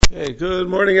Hey, good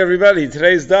morning, everybody.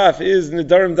 Today's daf is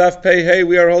Nedarim daf Pei Hey.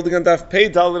 We are holding on daf Pei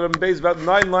Dalit Beis, about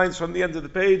 9 lines from the end of the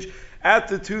page, at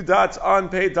the 2 dots on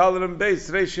Pei Dalit Beis.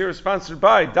 Today's shir is sponsored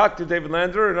by Dr. David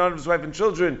Lander in honor of his wife and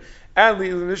children, and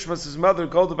Leila Nishmas, his mother,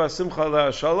 Golda Bas Simcha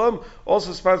Aleh Shalom.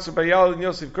 Also sponsored by Yal and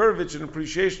Yosef Gurevich in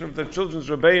appreciation of their children's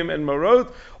Rebbeim and Marot.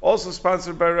 Also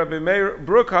sponsored by Rabbi Meir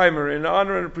Bruckheimer in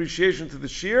honor and appreciation to the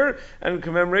shir and in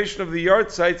commemoration of the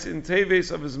yard sites in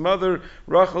Tovas of his mother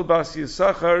Rachel Bas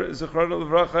Yisachar Zechrona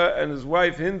Levracha and his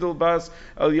wife Hindel Bas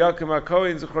El Yakim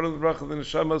HaKohen Zechrona Levracha the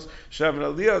Neshamos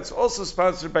Shavan Aliyah. It's also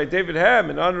sponsored by David Ham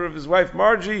in honor of his wife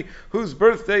Margie, whose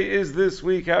birthday is this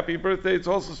week. Happy birthday! It's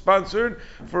also sponsored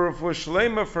for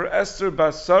Shlema for Esther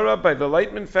Bas Sarah by the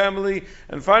Lightman family,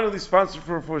 and finally sponsored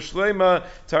for Shlema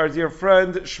to our dear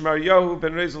friend Shmaryahu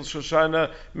Ben Rezel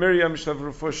Shoshana Miriam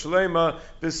Shavru Shlema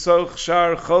Bisoch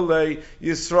Shar Cholei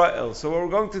Yisrael. So what we're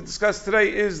going to discuss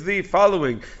today is the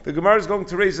following. The Gemara is going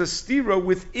to raise a stira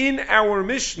within our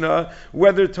Mishnah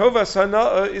whether Tovas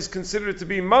Hana'ah is considered to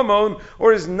be Mammon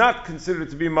or is not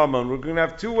considered to be Mammon. We're going to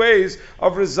have two ways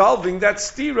of resolving that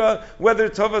stira whether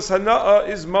Tovas Hana'ah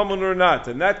is Mammon or not,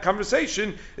 and that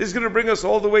conversation is going to bring us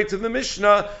all the way to the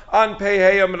Mishnah on Pei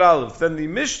Hey Amud Aleph. Then the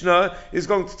Mishnah is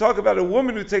going to talk about a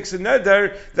woman who takes a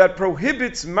neder that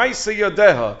prohibits Maisa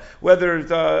Yadeha, whether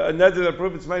a neder that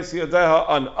prohibits Maisa Yadeha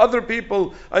on other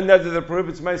people, a neder that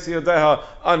prohibits Maisa Yadeha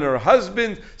on her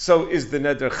husband. So is the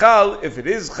neder chal? If it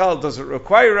is chal, does it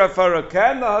require afara?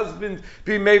 Can the husband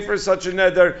be made for such a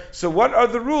neder? So what are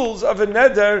the rules of a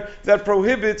neder that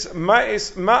prohibits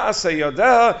Maisa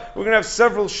Yadeha? We're going to have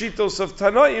several shitos of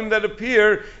Tanoim that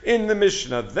appear in the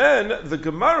Mishnah. Then the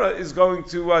Gemara is going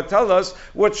to tell us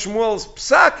what Shmuel's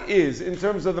psak is in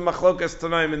terms of the machlokas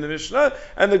Tanaim in the Mishnah,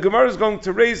 and the Gemara is going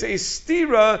to raise a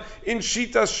stira in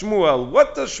Shita Shmuel.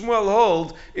 What does Shmuel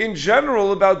hold in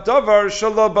general about Davar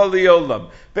Shelo Bali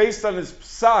Olam? Based on his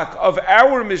psak of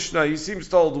our Mishnah, he seems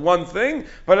to hold one thing,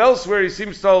 but elsewhere he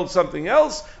seems to hold something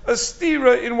else. A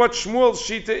stira in what Shmuel's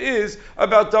shita is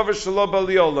about Davar Shelo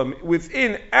Bali Olam.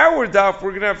 Within our daf,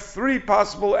 we're going to have three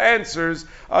possible answers to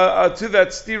that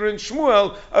stira in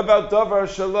Shmuel about Davar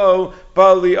Shelo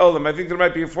Bali Olam. I think there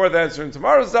might be a fourth answer in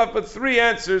tomorrow's daf, but three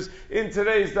answers in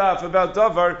today's daf about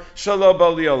Davar Shelo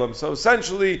Bali Olam. So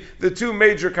essentially, the two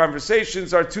major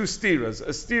conversations are two stiras.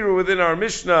 A stira within our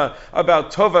Mishnah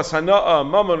about Tovas Hana'ah,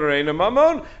 Mammon or Eina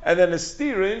Mammon, and then a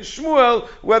stira in Shmuel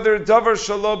whether Davar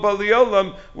Shelo Bali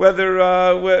Olam, whether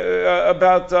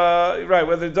Davar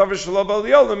Shelo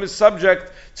Bali Olam is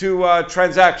subject to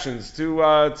transactions, to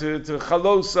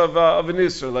chalos of an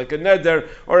isser, like a neder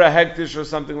or a hektish or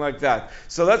something like that.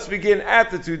 So let's begin at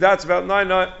the two dots, about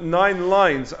nine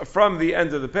lines from the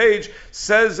end of the page.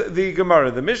 Says the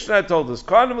Gemara, the Mishnah had told us,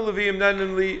 Kohanim and Leviim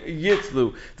nenimli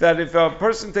yitlu, that if a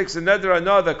person takes a neder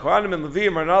anah, the Kohanim and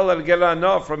Leviim are not allowed to get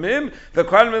anah from him. The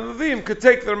Kohanim and Leviim could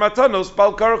take their matanos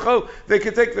bal karcho, they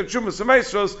could take their chumas and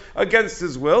maestros against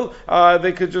his will.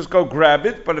 They could just go grab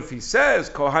it. But if he says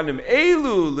Kohanim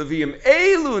elu, Leviim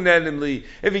elu nenimli,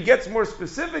 if he gets more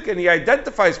specific and he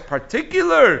identifies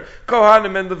particular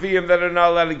Kohanim and Leviim that are not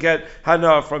allowed to get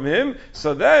Hana'ah from him,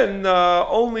 so then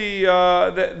only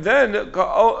other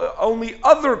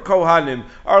Kohanim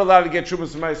are allowed to get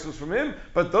Shumas and Maestros from him,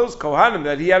 but those Kohanim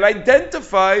that he had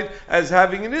identified as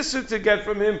having an Isser to get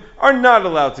from him are not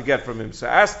allowed to get from him. So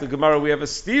ask the Gemara, we have a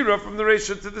stira from the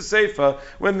Reisha to the Seifa,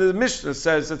 when the Mishnah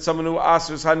says that someone who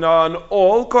asers Hana'ah on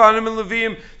all Kohanim and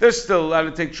Leviim, they're still allowed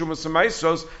to take Shumas and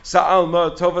Maestros.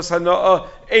 Sa'alma, Tovas Hana'ah,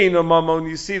 Eina Mammon.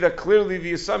 You see that clearly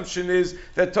the assumption is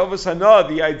that Tovas Hana'ah,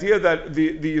 the idea that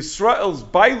the Yisrael's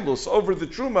bailus over the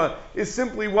Truma is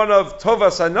simply one of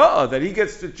Tovas Hana'ah, that he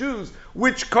gets to choose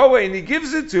which Kohen he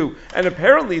gives it to. And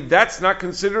apparently that's not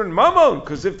considered Mammon,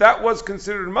 because if that was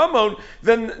considered Mammon,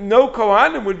 then no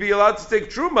Kohanim would be allowed to take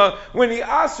Truma when he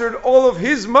asered all of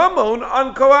his Mammon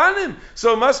on Kohanim.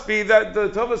 So it must be that the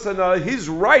Tovas Hana'ah, his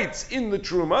rights in the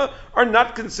Truma, are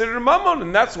not considered Mammon,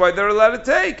 and that's why they're allowed to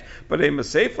take. But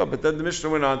but then the Mishnah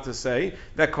went on to say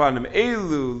that Kohanim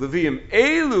elu, Leviim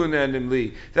elu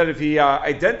nenimli, that if he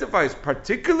identifies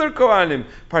particular Kohanim,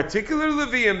 particular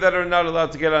Leviim that are not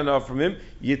allowed to get anah from him,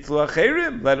 Yitlu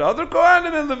acherim, let other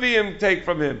Kohanim and Leviim take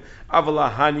from him.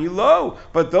 Avalahani lo,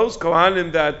 but those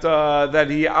Kohanim that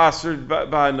he asered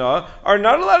ba'ana are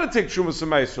not allowed to take Shumas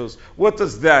and Maestros. What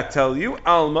does that tell you?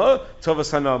 Alma,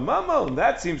 Tovas Hana'ah Mammon.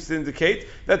 That seems to indicate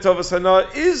that Tovas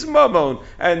Hana'ah is Mammon,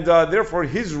 and therefore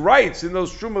his rights in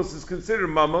those Shumas is considered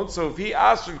Mammon. So if he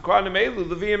asered Kohanim elu,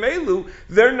 Leviim elu,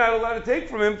 they're not allowed to take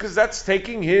from him because that's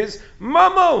taking his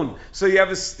Mammon. So you have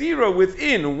a stira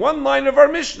within one line of our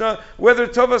Mishnah whether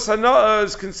Tovas Hana'ah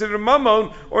is considered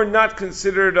Mammon or not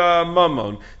considered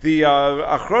mamon. The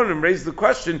Achronim raised the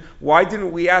question, why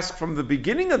didn't we ask from the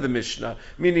beginning of the Mishnah?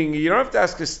 Meaning, you don't have to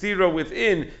ask a stira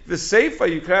within the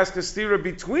Seifa, you could ask a stira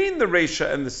between the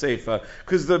Reisha and the Seifa.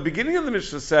 Because the beginning of the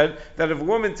Mishnah said that if a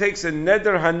woman takes a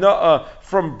Neder Hana'ah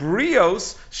from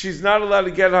Brios, she's not allowed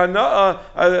to get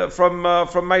Hana'ah from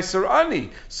Meiser Ani.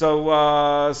 So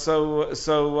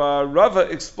Rava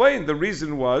explained the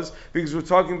reason was because we're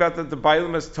talking about that the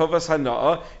Bailam has Tovas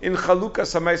Hana'ah in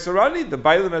Chalukas HaMeiser Ani. The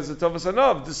Bailam has a Tovas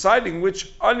Hana'ah of deciding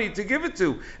which Ani to give it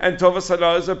to. And Tovas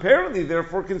Hana'ah is apparently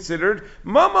therefore considered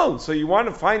Mammon. So you want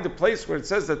to find a place where it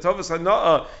says that Tovas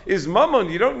Hana'ah is Mammon.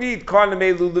 You don't need Kohanim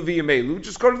Elu, Leviyim Elu.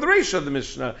 Just go to the Reisha of the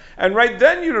Mishnah. And right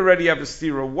then you'd already have a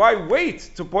stira. Why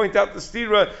wait to point out the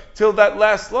stira till that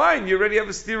last line? You already have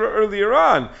a stira earlier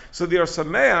on. So the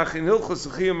Arsameach in Hilchos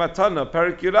Chiyuv Matana,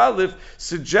 Parak Yud Aleph,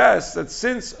 suggests that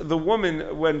since the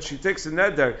woman, when she takes a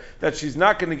neder, that she's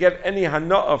not going to get any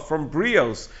hana'ah from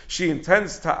brios, she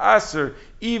intends to aser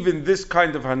even this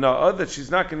kind of hana'ah, that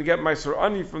she's not going to get Meiser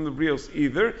Ani from the brios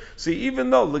either. So even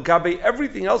though legabe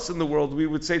everything else in the world we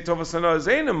would say Tovas Hana'ah is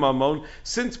Eina Mamon,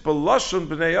 since Belashon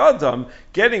B'nei Adam,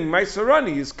 getting Meiser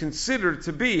Ani is considered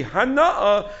to be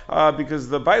hana'ah, because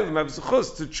the Bailam have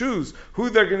zechus to choose who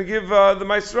they're going to give the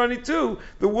Meiser Ani to,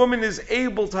 the woman is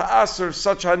able to aser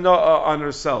such hana'ah on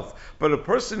herself. But a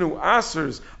person who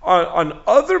asers on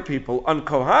other people, on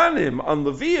Kohanim, on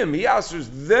Leviim, he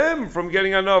asers them from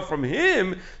getting hana'ah from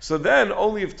him. So then,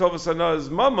 only if Tovas Hana'ah is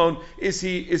Mammon is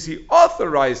he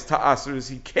authorized to aser, is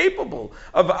he capable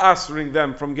of asering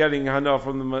them from getting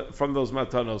Hana'ah from those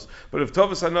matanos. But if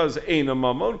Tovas Hana'ah is Eina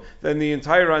Mammon, then the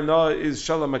entire Hana'ah is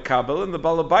Shelo Makabel, and the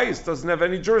Balabayis doesn't have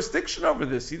any jurisdiction over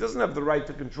this. He doesn't have the right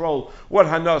to control what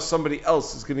Hana'ah somebody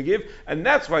else is going to give, and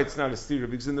that's why it's not a stira,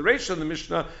 because in the Reisha of the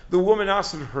Mishnah, the woman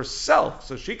asered herself,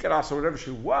 so she can aser whatever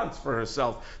she wants for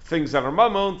herself. Things that are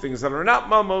Mammon, things that are not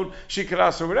Mammon, she can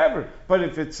aser whatever. But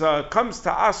if it comes to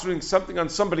asering something on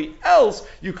somebody else,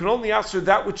 you can only aser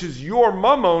that which is your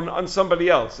mammon on somebody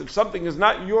else. If something is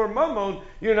not your mammon,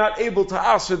 you're not able to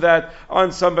aser that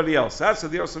on somebody else. That's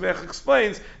what the Yosemech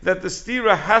explains, that the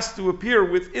stira has to appear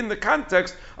within the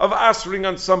context of asering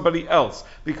on somebody else.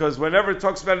 Because whenever it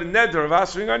talks about a neder of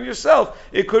asering on yourself,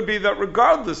 it could be that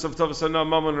regardless of Tovas Hana'ah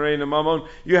Mammon or Eina Mammon,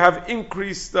 you have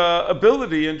increased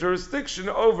ability and jurisdiction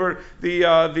over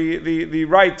the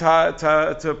right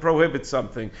to prohibit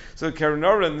something. So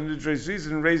Karanora and the Nidre's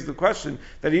reason raised the question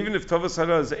that even if Tovas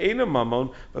Hana'ah is Eina Mammon,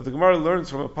 but the Gemara learns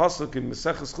from a pasuk in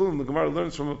Maseches Chulin, the Gemara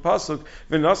learns from a pasuk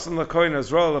V'nasan laKohen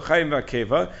Azra l'Chaim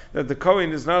v'Akeva, that the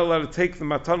Kohen is not allowed to take the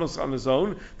matanos on his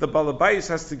own. The Balabayis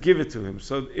has to give it to him.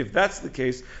 So if that's the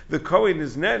case, the Kohen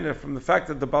is nena from the fact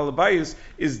that the Balabayis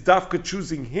is dafka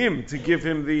choosing him to give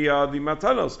him the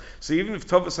matanos. So even if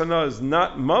Tovas Hana'ah is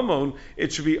not Mammon,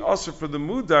 it should be also for the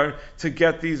Mudar to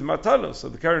get these matanos. So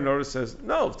the Karanora says,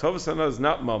 no, if Tovas Hana'ah is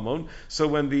not Mammon, so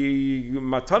when the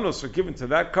matanos are given to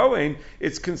that Kohen,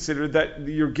 it's considered that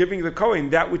you're giving the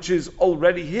Kohen that which is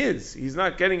already his. He's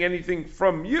not getting anything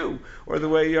from you. Or the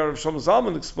way Rav Shlomo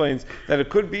Zalman explains, that it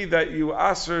could be that you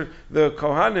aser the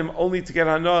Kohanim only to get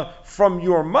Hana'ah from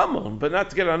your Mammon, but not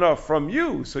to get Hana'ah from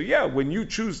you. So yeah, when you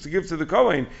choose to give to the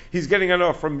Kohen, he's getting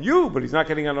Hana'ah from you, but he's not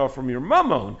getting Hana'ah from your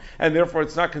Mammon, and therefore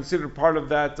it's not considered part of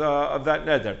that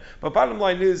neder. But bottom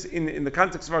line is, in the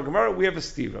context of our Gemara, we have a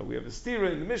stira. We have a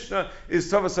stira in the Mishnah,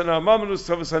 is Tovas Hana'ah Mammon, is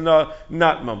Tovas Hana'ah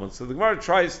not Mammon. So the Gemara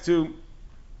tries to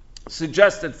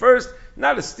suggest at first,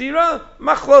 not a stira,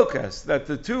 machlokas, that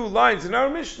the two lines in our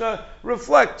Mishnah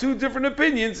reflect two different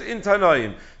opinions in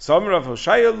Tanaim. So Amar Rav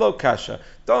Hoshaya lo kasha.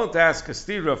 Don't ask a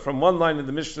stira from one line of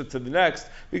the Mishnah to the next,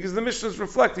 because the Mishnah is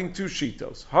reflecting two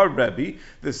shitos. Har Rebbe,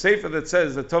 the sefer that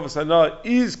says that Tovas Hana'ah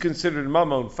is considered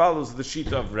Mammon, follows the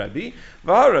shita of Rebbe.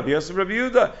 V'har Rabbi Yosef Rabbi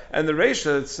Yehuda, and the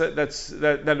Reisha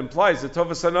that implies that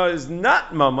Tovas Hana'ah is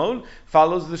not Mammon,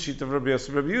 follows the shita of Rabbi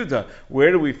Yosef Rabbi Yehuda.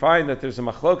 Where do we find that there's a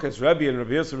machlokas Rebbe and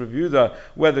Rabbi Yosef Rabbi Yehuda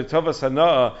whether Tovas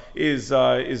Hana'ah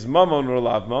is Mammon or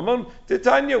Lav Mammon?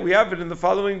 Titania, we have it in the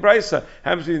following brisa.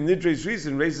 Hamzi Nidre's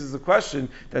reason raises the question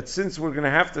that since we're going to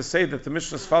have to say that the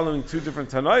Mishnah is following two different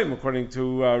Tanaim according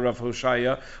to Rav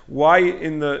Hoshaya, why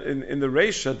in the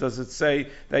Reisha does it say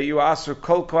that you aser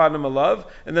kol kohanim alav,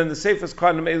 and then the sefer is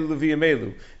kohanim elu leviyim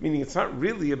elu? Meaning it's not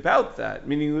really about that.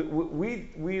 Meaning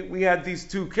we had these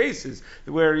two cases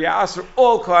where you aser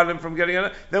all kohanim from getting on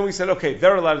it. Then we said, okay,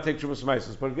 they're allowed to take Trumas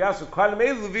Maisos, but if you aser kohanim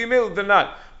elu leviyim elu, they're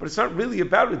not. But it's not really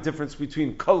about a difference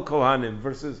between kol kohanim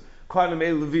versus Kohanim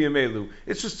Elu, Levim Elu.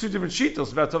 It's just two different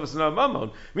shittos about Tovas Hana'ah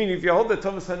Mammon. Meaning, if you hold that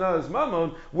Tovas Hana'ah is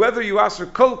Mammon, whether you ask for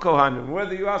Kol Kohanim,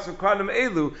 whether you ask for Kohanim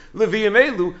Elu, Levim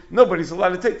Elu, nobody's allowed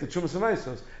to take the Trumas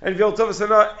Hamaisos. And if you hold Tovas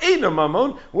Hana'ah Eina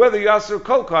Mammon, whether you ask for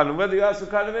Kol Kohanim, whether you ask for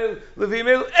Kohanim Elu, Levim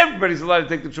Elu, everybody's allowed to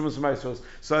take the Trumas Hamaisos.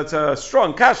 So it's a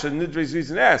strong kasha. Nidre's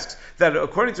reason asks that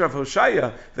according to Rav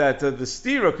Hoshaya, that the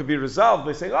stira could be resolved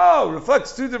by saying,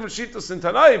 reflects two different shittos in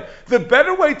Tanaim. The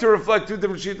better way to reflect two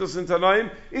different shittos in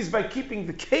Tanaim is by keeping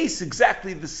the case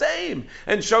exactly the same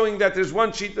and showing that there's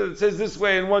one shita that says this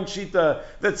way and one shita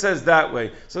that says that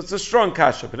way. So it's a strong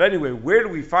kasha. But anyway, where do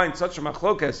we find such a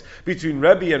machlokes between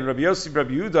Rebbe and Rabbi Yossi,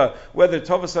 Rabbi Yehuda, whether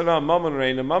Tovas Hana'ah Mammon or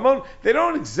Eina Mammon? They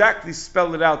don't exactly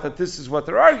spell it out that this is what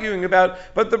they're arguing about,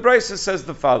 but the Brisa says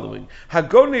the following: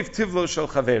 Hagonev tivlo shel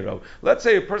chavero. Let's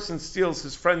say a person steals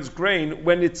his friend's grain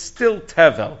when it's still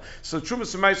tevel. So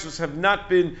Trumas and Maisos have not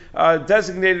been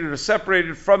designated or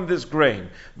separated from this grain.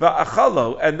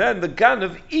 Va'achalo, and then the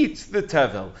ganav eats the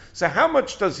tevel. So how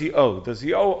much does he owe? Does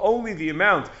he owe only the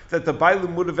amount that the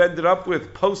bailim would have ended up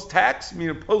with post-tax,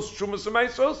 meaning post-Trumas and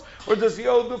Maisos, or does he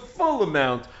owe the full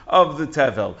amount of the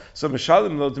tevel? So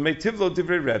Mishalim lo demei tivlo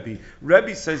divrei Rebbe.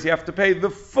 Rebbe says you have to pay the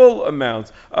full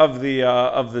amount of the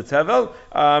tevel,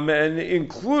 and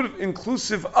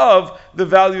inclusive of the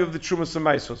value of the Trumas and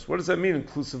Maisos. What does that mean,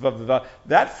 inclusive of the value?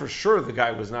 That for sure the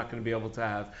guy was not going to be able to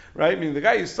have, right? I mean, the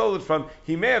guy you stole it from,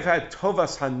 he may have had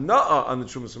Tovas Hana'ah on the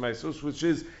Trumas and Maisos, which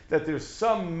is that there's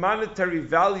some monetary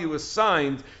value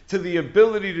assigned to the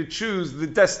ability to choose the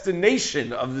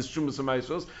destination of this Trumas and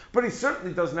Maisos, but he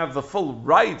certainly doesn't have the full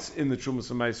rights in the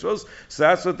Trumas and Maisos. So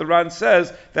that's what the Ran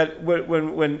says, that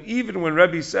when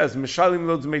Rebbe says Mishalim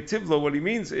lo d'mei tivlo, what he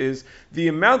means is the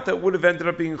amount that would have ended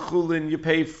up being chulin, you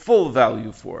pay full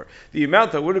value for. The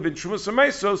amount that would have been Trumas and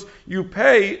Maisos, you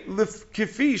pay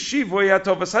kifi shivoy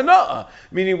hatovas hana'ah,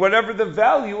 meaning whatever the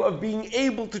value of being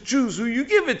able to choose who you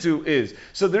give it to is.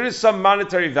 So there is some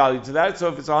monetary value to that. So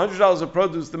if it's $100 of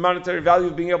produce, the monetary value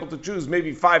of being able to choose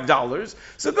maybe $5.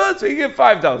 So that's why you give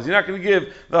 $5. You're not going to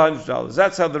give the $100.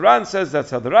 That's how the Ran says. That's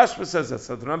how the Rashba says. That's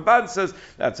how the Ramban says.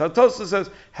 That's how Tosfos says.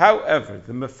 However,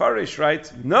 the Mefarish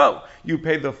writes, no, you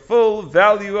pay the full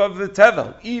value of the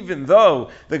tevel, even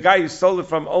though the guy you stole it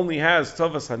from only has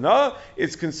Tovas Hana'ah.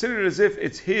 It's considered as if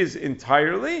it's his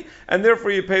entirely, and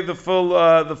therefore you pay the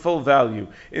full value.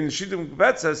 In Shittim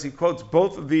Gebet says, he quotes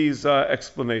both of these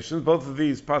explanations, both of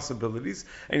these possibilities,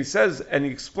 and he says, and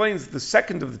he explains the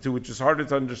second of the two, which is harder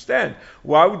to understand.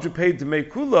 Why would you pay Demei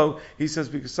Kulo? He says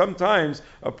because sometimes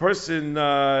a person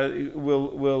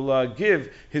will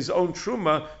give his own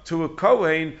truma to a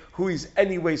kohen who he's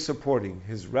anyway supporting,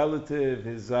 his relative,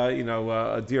 his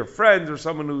a dear friend, or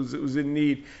someone who's in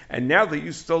need. And now that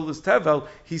you stole his tevel,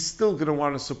 he's still going to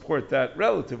want to support that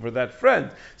relative or that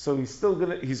friend. So he's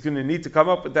going to need to come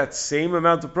up with that same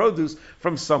amount of produce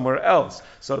from somewhere else.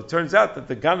 So it turns out that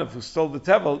the ganav who stole the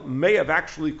tevel may have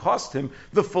actually cost him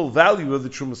the full value of the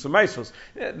Trumas and Maisos.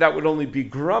 That would only be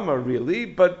grama, really,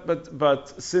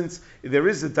 but since there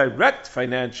is a direct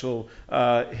financial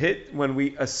hit, when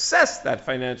we assess that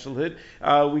financial hit,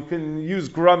 we can use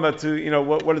grama to,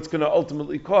 what it's going to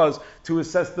ultimately cause to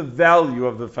assess the value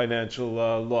of the financial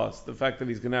loss. The fact that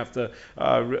he's going to have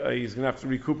to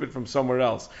recoup it from somewhere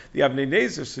else. The Avnei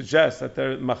Nezer suggests that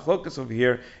the machlokas over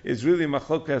here is really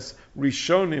machlokas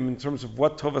rishonim in terms of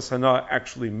what Tovas Hana'ah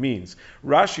actually means.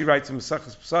 Rashi writes in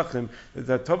Mesachos Pesachim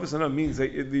that Tovas Hana'ah means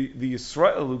that the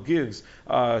Yisrael who gives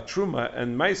truma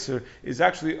and meiser is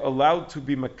actually allowed to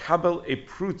be makabel a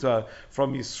pruta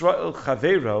from Yisrael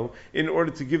Chavero in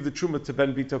order to give the truma to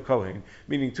Ben Bito Kohen.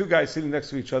 Meaning two guys sitting next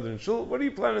to each other in shul. What are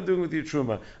you planning on doing with your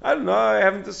truma? I don't know. I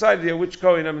haven't decided yet which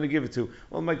Kohen I'm going to give it to.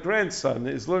 Well, my grandson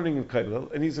is learning in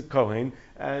Kollel, and he's a Kohen.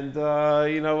 And,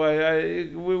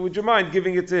 would you mind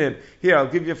giving it to him? Here, I'll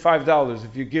give you $5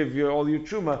 if you give all your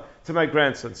truma to my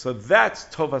grandson. So that's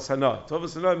Tovas Hana'ah.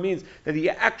 Tovas Hana'ah means that you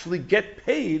actually get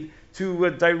paid to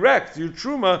direct your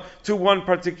truma to one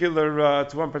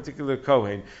particular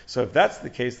kohen. So if that's the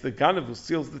case, the ganav who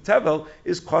steals the tevel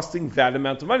is costing that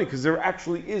amount of money because there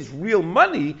actually is real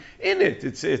money in it.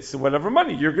 It's whatever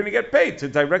money you're going to get paid to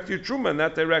direct your truma in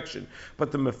that direction.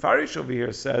 But the Mefarish over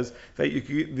here says that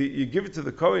you give it to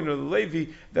the kohen or the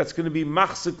levi. That's going to be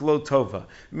machzik lo tova,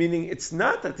 meaning it's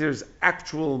not that there's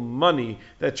actual money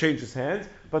that changes hands,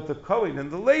 but the Kohen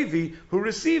and the Levi who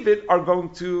receive it are going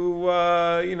to,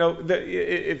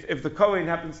 if the Kohen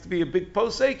happens to be a big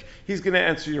posek, he's going to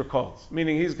answer your calls.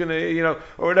 Meaning he's going to,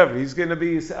 or whatever, he's going to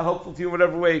be helpful to you in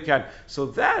whatever way he can. So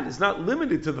that is not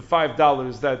limited to the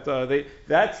 $5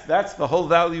 that's the whole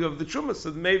value of the Truma.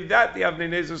 So maybe that the Avnei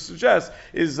Nezer suggests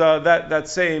is that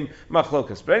same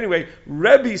machlokas. But anyway,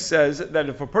 Rebbe says that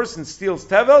if a person steals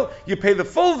tevel, you pay the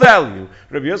full value.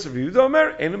 Rabbi Yosef Yehuda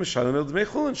Omer, Eino mishalem el dmei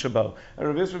chulin shabo. And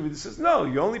Rabbi Yosef Yehuda says, no,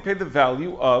 you only pay the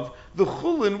value of the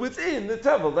chulin within the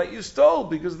tevel that you stole,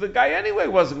 because the guy anyway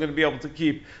wasn't going to be able to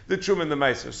keep the Truma and the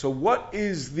Meiser. So what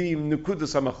is the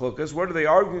Nekudas HaMachlokas? What are they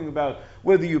arguing about?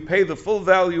 Whether you pay the full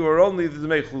value or only the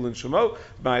dmei chulin shamo?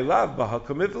 My love,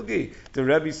 b'hakam iflgi. The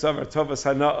Rebbe Savar Tovas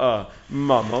Hana'ah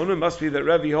Mamon. It must be that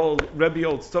Rebbe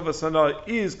holds Tovas Hana'ah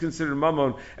is considered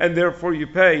Mamon, and therefore you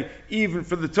pay even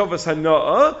for the Tovas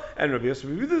Hana'ah. And Rabbi Yosef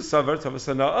Yehuda Savar Tovas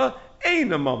Hana'ah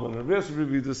ain't a Mamon. Rabbi Yosef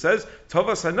Yehuda says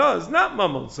Tovas Hana'ah is not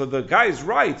Mamon. So the guy's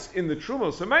rights in the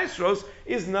Trumos and Maestros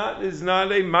is not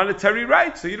a monetary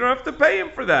right, so you don't have to pay him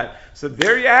for that. So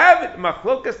there you have it.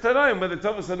 Machlokas Tanaim, whether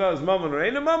Tovas Hana'ah is Mamon or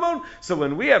ain't a Mamon. So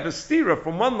when we have a stira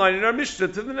from one line in our Mishnah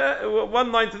to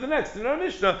one line to the next in our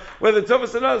Mishnah, whether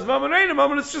Tovas Hana'ah is Mamon or ain't a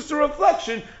Mamon, it's just a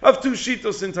reflection of two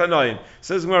shitos in Tanaim.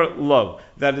 Says Gemara, lo,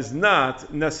 that is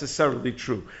not necessarily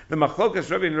true. The Machlokas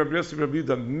Rebbe and Rabbi Yosef Rabbi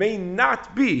Yehuda may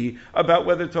not be about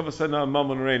whether Tovas Hana'ah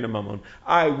Mamon or ain't a Mamon.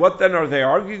 What then are they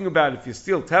arguing about? If you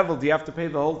steal tevel, do you have to pay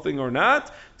the whole thing or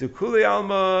not? To Kuli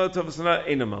Alma Tovas Hana'ah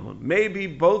ain't a Mamon. Maybe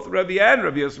both Rabbi and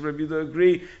Rabbi Yosef Rabbi Yehuda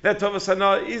agree that Tovas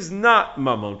Hana'ah is not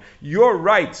Mamon. Your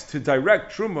right to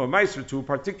direct Truma or Meiser to a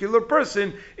particular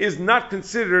person is not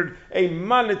considered a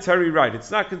monetary right. It's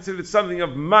not considered something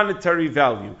of monetary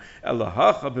value. Over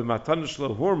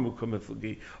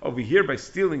here, by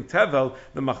stealing tevel,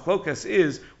 the machlokas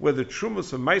is whether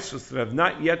Trumos or Meisros that have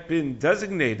not yet been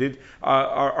designated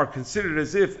are considered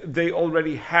as if they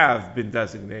already have been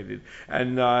designated.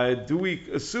 And do we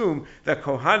assume that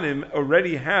Kohanim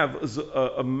already have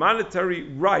a monetary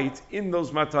right in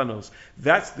those matanos?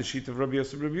 That's the sheet of Rabbi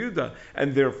Yosef Rabbi Yehuda,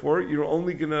 and therefore you're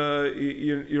only gonna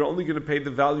pay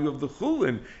the value of the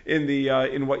chulin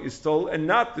in what you stole, and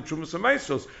not the Trumos or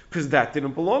Meisros, because that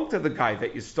didn't belong to the guy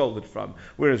that you stole it from.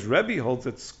 Whereas Rebbe holds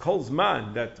it's kol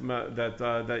zman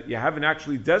that you haven't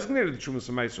actually designated the Trumos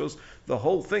or Meisros. The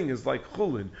whole thing is like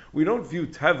chulin. We don't view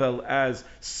tevel as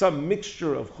some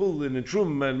mixture of chulin and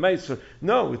truma and meiser.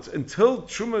 No, it's until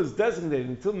truma is designated,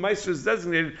 until meiser is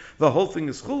designated, the whole thing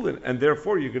is chulin, and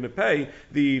therefore you're going to pay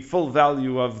the full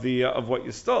value of what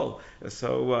you stole.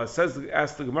 So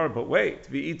asks the Gemara, but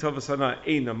wait, v'i Tovas Hana'ah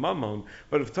ain't a mamon.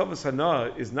 But if Tovas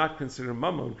Hana'ah is not considered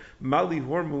mamon, mali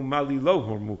hormu, mali lo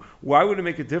hormu. Why would it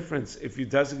make a difference if you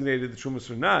designated the trumas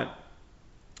or not?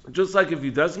 Just like if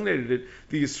you designated it,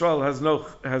 the Yisrael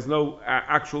has no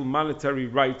actual monetary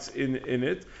rights in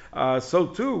it. So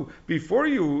too, before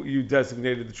you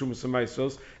designated the Trumas and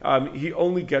Maisos, he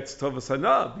only gets Tovas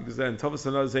Hana'ah, because then Tovas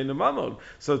Hana'ah is Ein Mamon.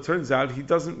 So it turns out he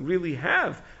doesn't really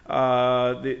have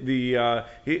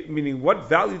meaning what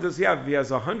value does he have? If he has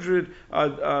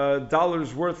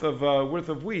 $100 worth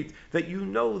of wheat, that you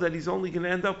know that he's only going to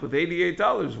end up with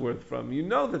 $88 worth from. You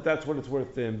know that's what it's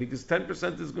worth to him, because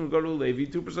 10% is going to go to a Levi,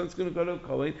 2% is going to go to a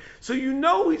Kohen. So you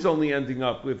know he's only ending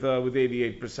up with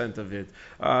 88% of it.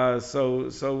 So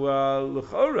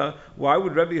l'chora, why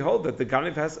would Rebbe hold that the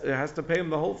Ganav has to pay him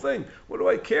the whole thing? What do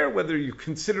I care whether you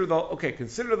consider the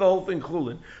whole thing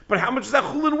chulin? But how much is that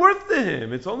chulin worth to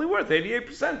him? It's only worth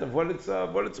 88% of what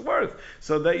it's worth,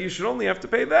 so that you should only have to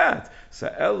pay that.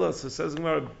 So says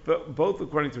Gemara, both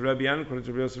according to Rebbe and according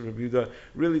to Rabbi Yosef Rabbi Yehuda,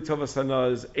 really Tovas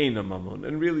Hana'ah is Eina Mamon,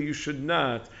 and really you should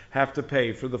not have to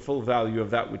pay for the full value of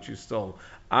that which you stole.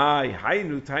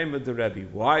 Hainu taima de Rebbe.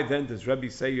 Why then does Rebbe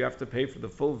say you have to pay for the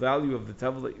full value of the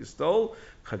tevel that you stole?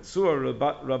 Chatzua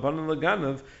rabbanan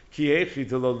leganav kiechi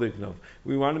de lo lignov.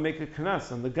 We want to make a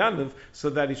kanas on the ganav so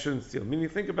that he shouldn't steal. Meaning,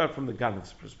 think about from the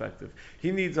ganav's perspective.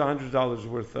 He needs $100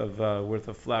 worth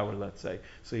of flour, let's say.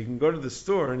 So he can go to the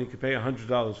store and he can pay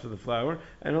 $100 for the flour,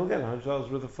 and he'll get $100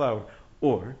 worth of flour.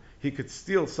 Or he could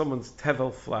steal someone's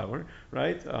tevel flour,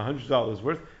 right? $100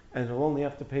 worth, and he'll only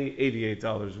have to pay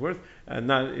 $88 worth, and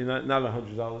not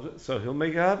 $100. So he'll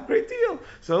make a great deal.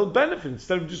 So he'll benefit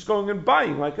instead of just going and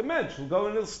buying like a mensch. He'll go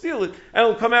and he'll steal it, and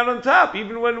he'll come out on top.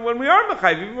 Even when we are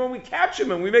machayv, even when we catch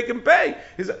him and we make him pay.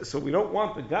 So we don't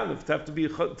want the ganav to have to be a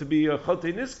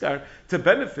chotei niskar to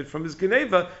benefit from his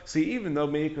geneva. So even though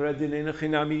meikar adin ein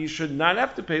chinami, you should not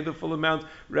have to pay the full amount.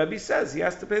 Rebbe says he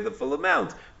has to pay the full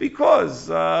amount because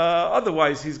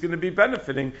otherwise he's going to be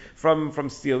benefiting from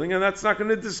stealing, and that's not going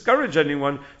to discourage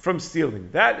anyone from stealing.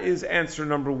 That is answer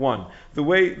number one. The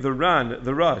way the Ran,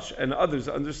 the Rosh, and others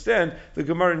understand, the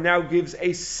Gemara now gives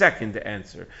a second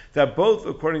answer, that both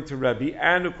according to Rebbe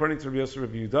and according to Rabbi Yosef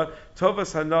Rabbi Yehuda,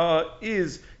 Tovas Hana'ah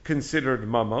is considered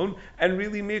mamon, and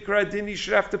really Mikra Adin, you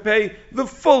should have to pay the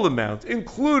full amount,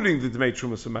 including the Dmei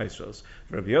Trumas and Maisros.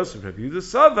 Rabbi Yosef Rabbi Yehuda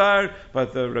Savar,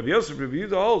 but the Rabbi Yosef Rabbi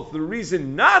Yehuda holds the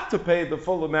reason not to pay the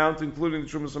full amount, including the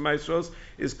Trumas and Maisros,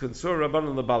 is Konsur Rabban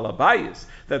on the Balabayis,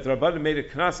 that the Rabban made a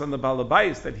knas on the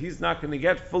Balabayis that he's not going to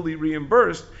get fully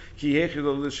reimbursed,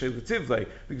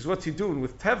 because what's he doing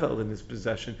with Tevel in his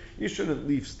possession? You shouldn't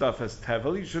leave stuff as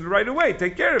Tevel, you should right away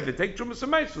take care of it, take Trumas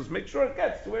and Maisros, make sure it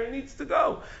gets to where it needs to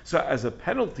go. So as a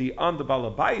penalty on the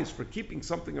Balabayis for keeping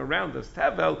something around as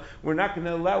Tevel, we're not going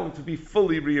to allow him to be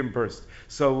fully reimbursed.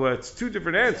 So it's two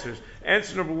different answers.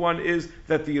 Answer number one is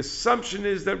that the assumption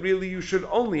is that really you should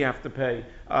only have to pay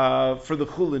for the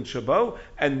Chulin Shabo,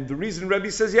 and the reason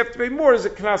Rebbe says you have to pay more is a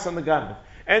Knas on the Ganav.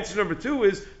 Answer number two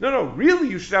is, no, really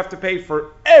you should have to pay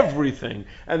for everything.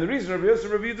 And the reason Rabbi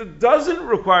Yosef Rabbi Yehuda doesn't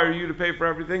require you to pay for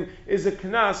everything is a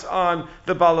knas on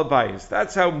the Balabayis.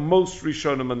 That's how most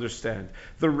Rishonim understand.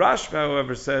 The Rashba,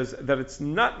 however, says that it's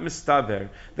not mistaber,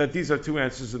 that these are two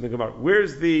answers in the Gemara.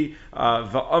 Where's the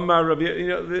Va'amar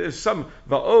Rabbi, there's some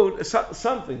Va'od,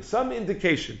 something, some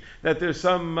indication that there's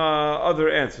some other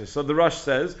answer. So the Rosh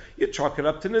says, you chalk it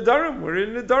up to Nedarim. We're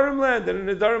in Nedarim land, and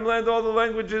in Nedarim land all the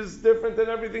language is different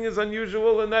and everything is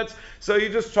unusual, and that's so he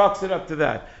just chalks it up to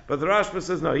that. But the Rashba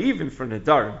says, no, even for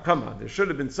Nedarim, come on, there should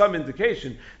have been some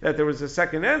indication that there was a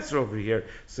second answer over here.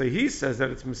 So he says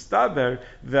that it's mistaber,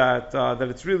 that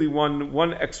it's really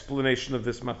one explanation of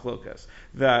this machlokas.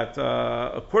 That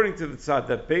according to the tzad,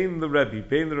 that bein the Rebbe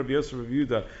Yosef Rabbi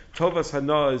Yehuda, Tovas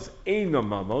Hana'ah is eino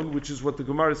mamon, which is what the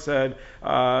Gemara said,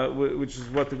 which is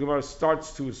what the Gemara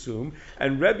starts to assume.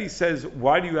 And Rebbe says,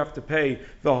 why do you have to pay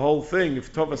the whole thing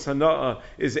if Tovas Hana'ah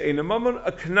is eino mamon,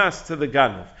 a knas to the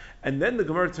ganav? And then the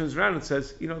Gemara turns around and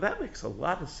says, that makes a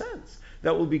lot of sense.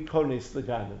 That will be kones the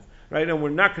ganav. Right, and we're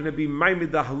not going to be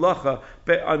maimid the halacha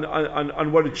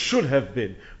on what it should have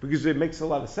been, because it makes a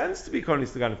lot of sense to be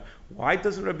konis the ganav. Why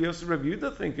doesn't Rabbi Yosef Rabbi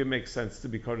Yehuda think it makes sense to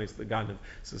be konis the ganav?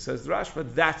 So says the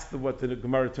Rashba, that's what the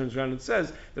Gemara turns around and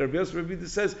says. That Rabbi Yosef Rabbi Yehuda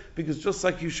says, because just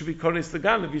like you should be konis the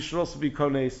ganav, you should also be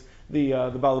konis the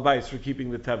Balabayis for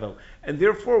keeping the Tevel. And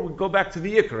therefore we go back to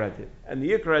the Ikar Adin. And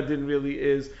the Ikar Adin really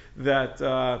is that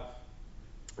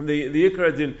the Ikar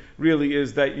Adin really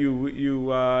is that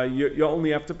you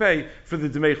only have to pay for the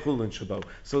Dmei Chulin Shabo.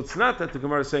 So it's not that the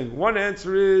Gemara is saying one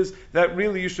answer is that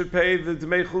really you should pay the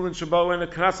Dmei Chulin Shabo and a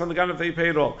Knas on the Ganav that you pay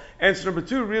it all. Answer number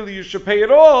two, really you should pay it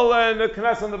all and a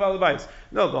Knas on the Balabayis.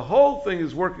 No, the whole thing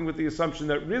is working with the assumption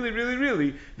that really,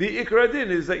 the Ikar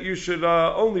Adin is that you should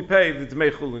only pay the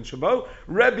Dmei Chulin Shabo.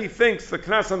 Rebbe thinks the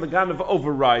Knas on the Ganav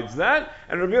overrides that,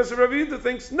 and Rabbi Yosef Rabbi Yehuda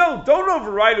thinks, no, don't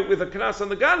override it with a Knas on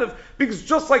the Ganav, because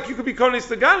just like you could be kones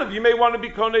the Ganav, you may want to be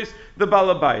kones the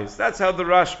Balabayis. That's how the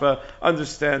Rashba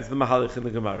understands the Mahalich in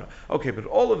the Gemara. Okay, but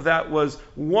all of that was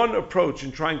one approach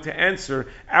in trying to answer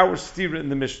our stira in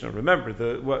the Mishnah. Remember,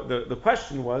 the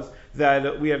question was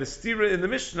that we had a stira in the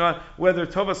Mishnah whether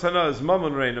Tovas Hana'ah is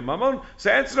mamon or ain't a mamon. So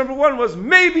answer number one was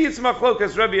maybe it's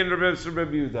machlokas Rebbe and Rabbi Yosef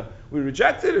Rabbi Yehuda. We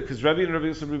rejected it because Rebbe and Rabbi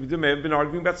Yosef Rabbi Yehuda may have been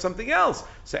arguing about something else.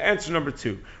 So answer number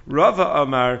two,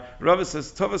 Rava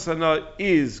says Tovas Hana'ah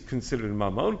is considered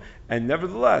mamon, and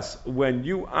nevertheless, when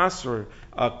you answer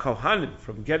Kohanim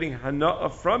from getting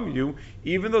Hana'ah from you,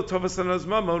 even though Tovas Hana'ah is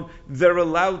mamon, they're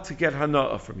allowed to get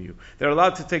Hana'ah from you. They're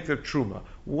allowed to take their truma.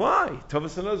 Why?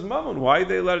 Tovas Hana'ah is mamon. Why are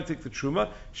they allowed to take the truma?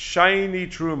 Shiny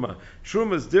truma.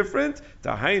 Truma is different.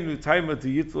 Tahainu taima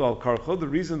deyitlu al karcho. The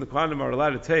reason the Kohanim are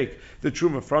allowed to take the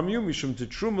truma from you, mishum to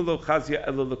truma lo chazia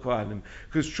ela le Kohanim,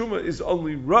 because truma is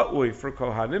only ra'oi for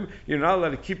Kohanim. You're not allowed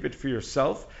to keep it for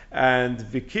yourself. And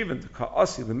vikivan to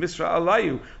ka'asi the misra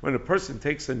alayu. When a person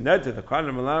takes a neder, the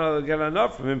Kohanim are allowed to get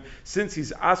hana'ah from him, since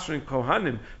he's answering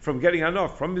Kohanim from getting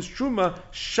hana'ah from his truma.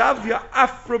 Shavya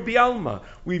afra bialma.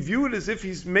 We view it as if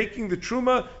he's making the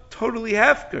truma totally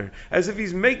hefker, as if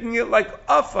he's making it like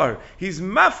afar. He's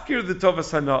mafkir the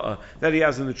Tovas Hana'ah that he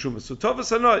has in the truma. So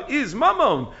Tovas Hana'ah is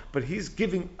mamon, but he's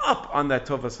giving up on that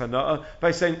Tovas Hana'ah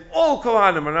by saying all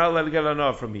Kohanim are not allowed to get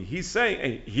hana'ah from me. He's saying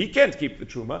hey, he can't keep the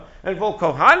truma, and if all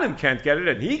Kohanim can't get it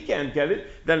and he can't get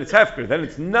it, then it's hefker, then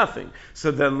it's nothing.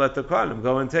 So then let the Kohanim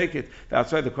go and take it.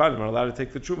 That's why the Kohanim are allowed to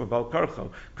take the truma, bal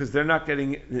karcho, because they're not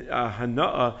getting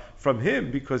hana'ah from him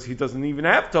because he doesn't even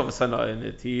have Tovas Hana'ah in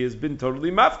it. He has been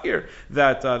totally mafkir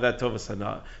that Tovas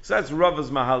Hana'ah. So that's Rava's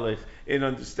Mahalich in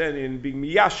understanding and being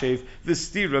miyashev the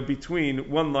stira between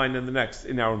one line and the next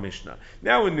in our Mishnah.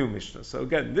 Now a new Mishnah. So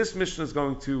again, this Mishnah is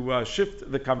going to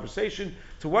shift the conversation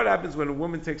to what happens when a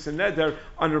woman takes a neder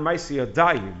under Maisi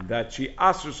Adayim, that she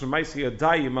asks for Maisi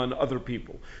Adayim on other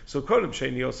people. So Kodem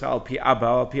Sheni Yosa al pi Abba,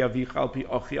 al pi Avicha, al pi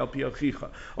Ochi, al pi Achicha.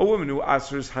 A woman who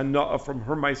asks Hana'ah from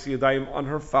her Maisi Adayim on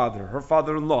her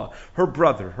father-in-law, her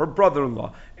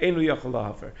brother-in-law, Einu Yachal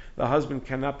Lahafer. The husband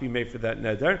cannot be made for that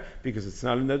neder because it's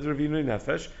not a neder of Inui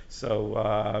Nefesh.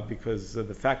 So because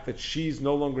the fact that she's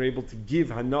no longer able to give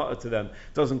Hana'ah to them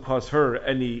doesn't cause her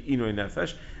any Inui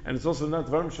Nefesh. And it's also not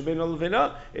Dvarim Shebeino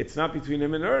Levina. It's not between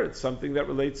him and her. It's something that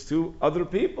relates to other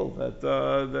people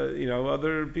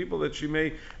other people that she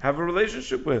may have a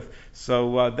relationship with.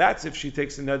 So that's if she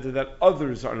takes a neder that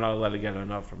others are not allowed to get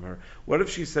enough from her. What if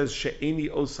she says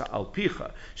She'eni Osa Al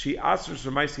Picha? She asks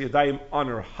for Maisi Yadayim on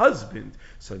her husband.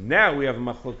 So now we have a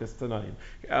Machlokas Tanaim.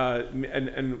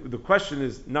 And the question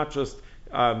is not just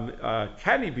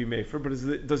can he be made for, but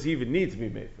does he even need to be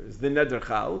made for? Is the neder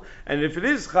chal? And if it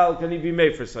is chal, can he be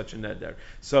made for such a neder?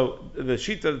 So the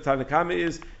shita of the Tanakama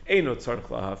is eino tzarich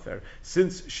lahafer.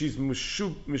 Since she's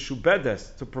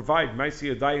mishubedes to provide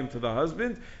maisi yadayim to the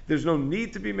husband, there's no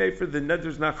need to be made for. The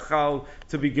neder's not chal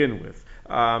to begin with.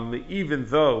 Even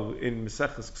though in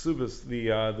Maseches Ksubas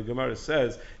the Gemara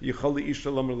says Yicholi Isha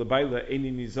Lomer Lebaila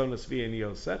Eini Nizonas V'Eini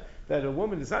Yoseh, that a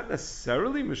woman is not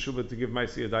necessarily meshubah to give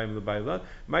Maisi Yadayim Lebaila.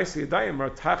 Maisi Yadayim are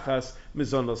tachas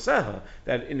mizonoseha,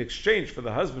 that in exchange for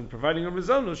the husband providing her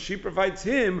mizonos, she provides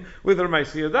him with her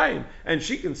Maisi Yadayim, and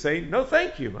she can say, no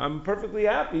thank you, I'm perfectly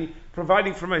happy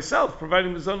providing for myself,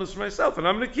 providing mizonos for myself, and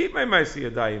I'm going to keep my Maisi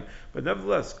Yadayim. But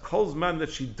nevertheless, Kol Zman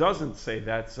that she doesn't say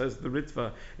that, says the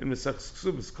Ritva in Maseches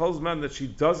Ksubas, Kol Zman that she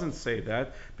doesn't say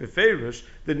that, Beferish,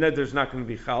 the neder's not going to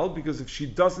be chal, because if she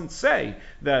doesn't say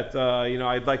that,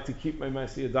 I'd like to keep my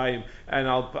Maisi Yadayim and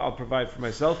I'll provide for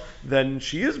myself, then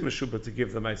she is Meshubah to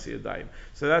give the Maisi Yadayim.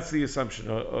 So that's the assumption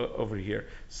over here.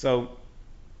 So,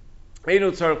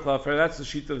 Eino tzarich lahafer, that's the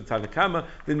sheet of the Tanakama.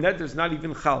 The neder is not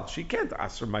even chal. She can't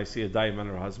ask for Maisi Yadayim on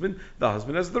her husband. The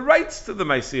husband has the rights to the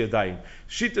Maisi Yadayim.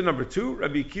 Shita number 2,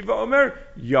 Rabbi Akiva Omer,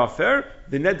 Yafer,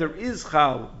 the neder is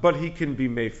chal, but he can be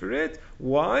made for it.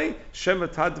 Why? Shema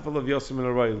tadfal of Yosem and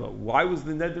Arayla. Why was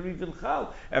the neder even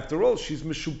chal? After all, she's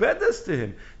meshubedes to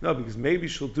him. No, because maybe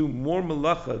she'll do more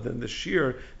malacha than the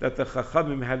shear that the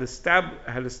Chachamim had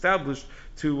established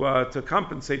to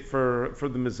compensate for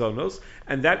the mizonos,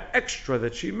 and that extra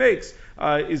that she makes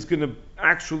is going to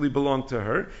actually belong to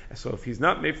her. So if he's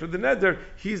not made for the neder,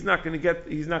 he's not going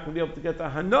to be able to get the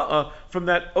hana'ah from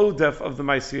that odef of the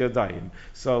Maisi Yadayim.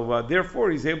 So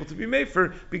therefore, he's able to be made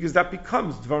for, because that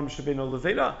becomes dvar mishabeino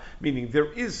levena, meaning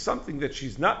there is something that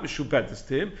she's not mishubedes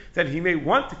to him that he may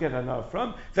want to get hana'ah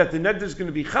from. That the neder is going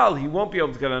to be chal, he won't be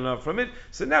able to get hana'ah from it.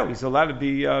 So now he's allowed to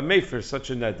be made for such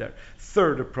a neder.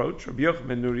 Third approach, Rabbi Yochanan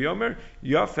ben Nuri Omer,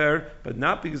 yafer, but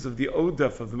not because of the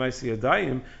odef of the Maisi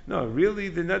Yadayim. No, really,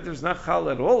 the neder is not chal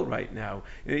at all right now.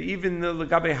 Even the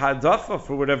legabe hadafa,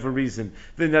 for whatever reason,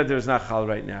 the neder is not chal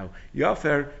right now.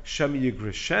 Yafer shemi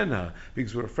yigrishena,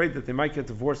 because we're afraid that they might get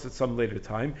divorced at some later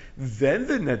time. Then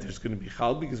the neder is going to be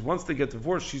chal, because once they get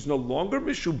divorced, she's no longer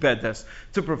mishubedes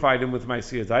to provide him with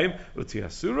Maisi Yadayim, uti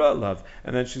asura love,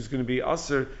 and then she's going to be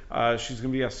asur. She's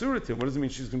going to be asura to him. What does it mean?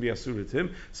 She's going to be asura to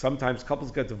him. Sometimes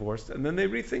couples get divorced and then they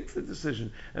rethink the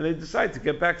decision and they decide to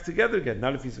get back together again.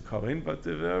 Not if he's a Kohen, but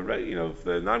if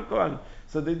they're non-Kohen.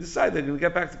 So they decide they're going to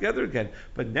get back together again.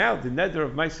 But now the neder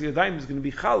of Maisi Yadayim is going to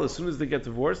be chal. As soon as they get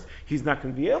divorced, he's not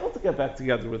going to be able to get back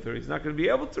together with her. He's not going to be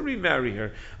able to remarry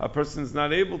her. A person is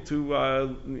not able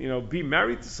to be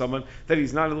married to someone that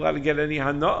he's not allowed to get any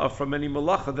hana'ah from any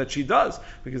malacha that she does,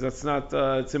 because that's not,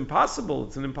 it's impossible.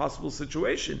 It's an impossible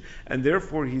situation. And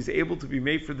therefore he's able to be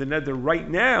made for the neder right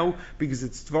now, because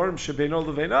it's Dvarim Shebeino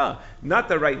Levena. Not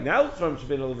that right now it's Dvarim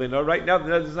Shebeino Levena. Right now the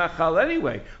neder is not chal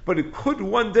anyway. But it could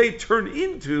one day turn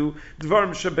into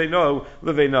Dvarim Shebeino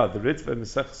Levena. The Ritva in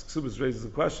Maseches Ksubas raises the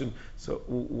question, so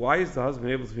why is the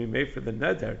husband able to be made for the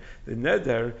neder? The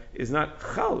neder is not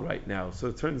chal right now. So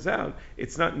it turns out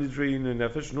it's not Nidri in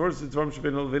Nefesh, nor is it Dvarim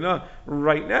Shebeino Levena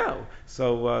right now.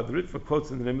 So the Ritva quotes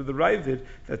in the name of the Ravid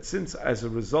that since as a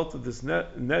result of this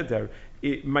neder,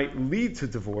 it might lead to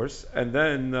divorce, and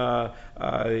then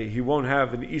he won't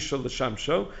have an isha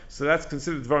l'shamsho. So that's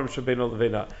considered dvarim shebeino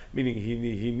levena, meaning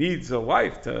he needs a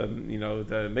wife to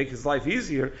make his life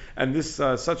easier, and this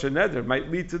such a neder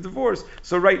might lead to divorce.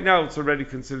 So right now it's already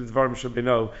considered dvarim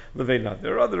shebeino levena.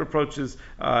 There are other approaches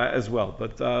as well,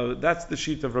 but that's the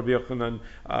sheet of Rabbi Yochanan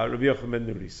ben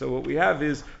Nuri. So what we have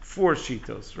is 4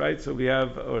 shitos, right? So we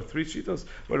have, or 3 shitos.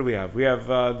 What do we have? We have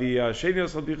the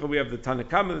Shenios Halbicha. We have the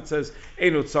Tanakama that says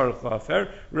Eino tzarich lahafer.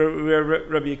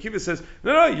 Rabbi Akiva says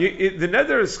no, the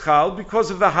neder is chal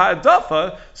because of the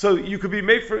ha'adafa, so you could be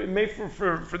made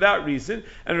for that reason.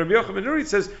 And Rabbi Yochanan Yochanan ben Nuri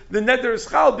says the neder is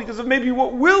chal because of maybe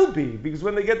what will be, because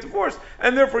when they get divorced,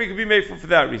 and therefore he could be made for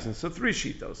that reason. So 3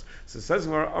 shitos. So it says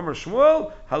Amar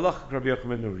Shmuel halach Rabbi Yochanan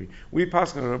ben Nuri. We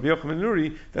pass on Rabbi Yochanan ben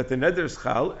Nuri that the neder is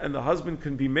chal, and the husband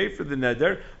can be made for the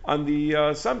neder on the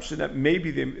assumption that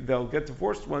maybe they'll get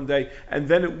divorced one day, and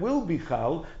then it will be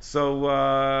chal. So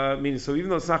so even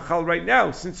though it's not chal right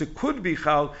now, since it could be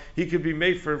chal, he could be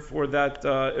made for that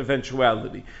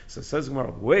eventuality. So it says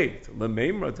Gemara, wait,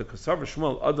 lemeimra the kasav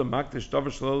Shmuel adam makdish davar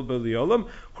shelo b'liolam.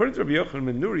 According to Rabbi Yochanan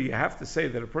ben Nuri, you have to say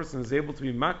that a person is able to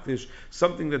be makdish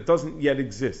something that doesn't yet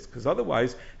exist, because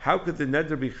otherwise, how could the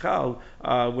neder be chal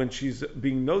when she's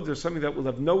being neder something that will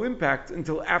have no impact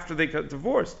until after they get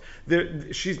divorced?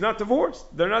 She's not divorced.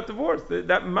 They're not divorced.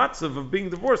 That matzav of being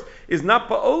divorced is not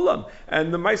ba'olam,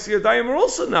 and the Maaseh Yadayim are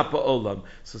also not ba'olam.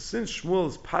 So since Shmuel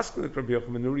is paskin like Rabbi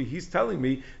Yochanan ben Nuri, he's telling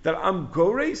me that I'm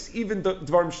gores even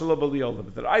dvarim shelo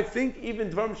b'liolam, that I think even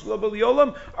dvarim shelo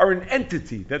b'liolam are an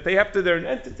entity, that they're an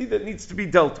entity that needs to be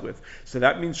dealt with. So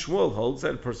that means Shmuel holds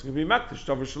that a person can be makdish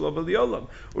davar shelo b'liolam.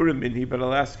 Uraminhi, but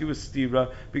I'll ask you a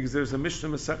stira, because there's a Mishnah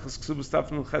Maseches Ksubas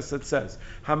Tafnul Ches that says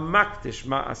hamakdish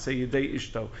ma'aseh yedei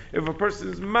ishto. If a person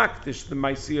is makdish the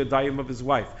Maaseh Yadayim of his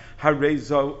wife,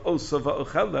 harezo osava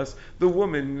ochelas, the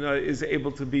woman is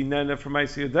able to be nana for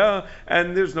Maaseh Yadah,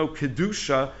 and there's no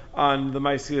kedusha on the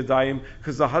Maaseh Yadayim,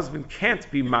 because the husband can't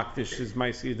be makdish his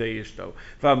Maaseh Yadei ishto.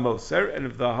 V'amoser, and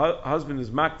if the husband is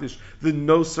makdish the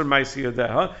noser Maaseh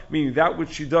Yadah, meaning that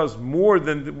which she does more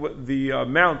than the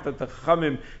amount that the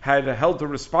Chachamim had held her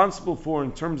responsible for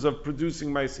in terms of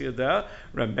producing Maaseh Yadah,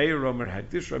 Rameir Omer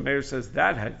Hagdish, Rameir says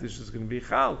that Hagdish is going to be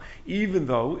chal, even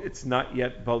though it's not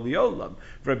yet Baliolam.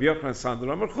 Rabbi Yochanan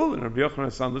Sandler Omer Chulin, Rabbi Yochanan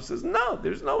Sandler says, no,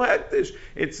 there's no Hagdish.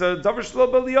 It's a Davar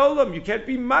Shelo Baliolam. You can't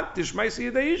be makdish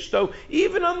Maaseh Yadei ishto,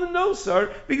 even on the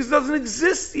nosar, because it doesn't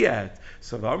exist yet.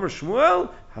 So Amar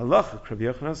Shmuel, halacha Rabbi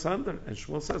Yochanan Sandler, and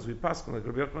Shmuel says we pass like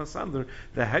Rabbi Yochanan Sandler,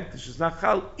 the hektish is not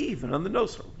chal even on the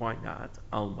nosar. Why not?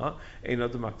 Alma ein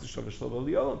adam makdish davar shelo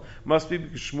b'liolam. Must be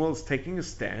because Shmuel is taking a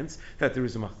stance that there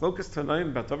is a machlokas tanaim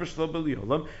about davar shelo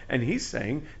b'liolam, and he's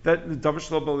saying that the davar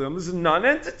shelo b'liolam is a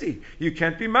non-entity. You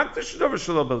can't be makdish davar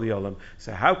shelo b'liolam.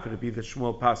 So how could it be that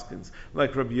Shmuel paskins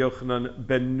like Rabbi Yochanan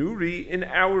ben Nuri in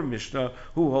our Mishnah,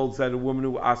 who holds that a woman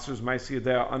who asers Maaseh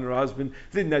Yadah on her husband,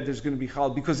 the neder is going to be chal,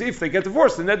 because if they get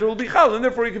divorced, the neder will be chal, and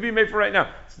therefore he could be made for right now.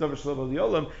 It's davar shelo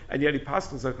b'liolam, and yet he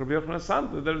paskins like Rabbi Yochanan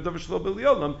Sandler that a davar shelo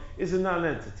b'liolam is a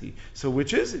non-entity. So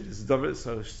which is it? It's davar,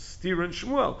 so Stira and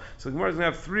Shmuel. So the Gemara is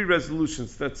going to have 3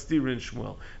 resolutions. That's Stira and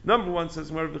Shmuel. Number 1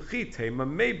 says,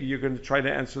 maybe you're going to try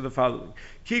to answer the following.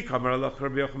 Ki kamar alach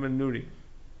Rabbi Yochanan ben Nuri.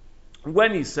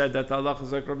 When he said that the halacha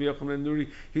is like Rabbi Yochanan ben Nuri,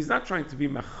 he's not trying to be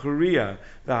machriya,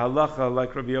 the halacha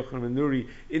like Rabbi Yochanan ben Nuri,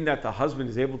 in that the husband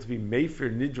is able to be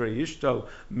mefer nidrei ishto.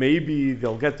 Maybe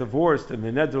they'll get divorced and the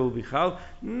neder will be chal.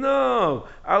 No,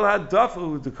 al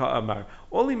hadafu deka amar.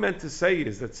 All he meant to say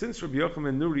is that since Rabbi Yochanan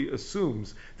ben Nuri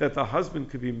assumes that the husband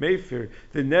could be mefer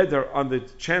the neder on the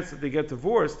chance that they get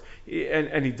divorced,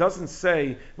 and he doesn't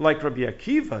say like Rabbi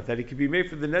Akiva that he could be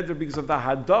mefer the neder because of the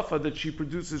hadafa that she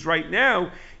produces right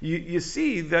now, you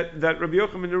see that Rabbi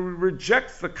Yochanan ben Nuri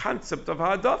rejects the concept of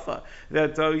hadafa.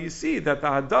 That you see that the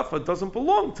hadafa doesn't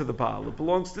belong to the Baal, it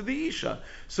belongs to the Isha.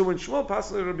 So when Shmuel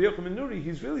passes Rabbi Yochanan ben Nuri,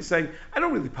 he's really saying, I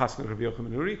don't really pass like Rabbi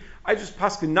Yochanan ben Nuri, I just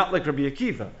pass not like Rabbi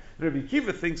Akiva. Rabbi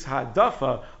Akiva thinks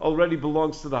hadafa already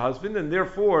belongs to the husband, and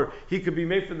therefore he could be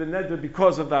made for the neder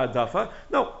because of the hadafa.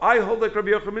 No, I hold like Rabbi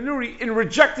Yochanan ben Nuri in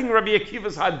rejecting Rabbi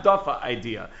Akiva's hadafa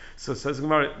idea. So says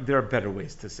Gemara, there are better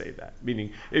ways to say that.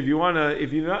 Meaning, if you're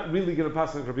not really going to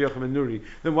pass like Rabbi Yochanan ben Nuri,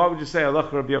 then why would you say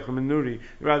halach Rabbi Yochanan ben Nuri?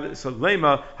 Rather, so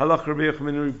lema halach Rabbi Yochanan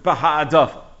ben Nuri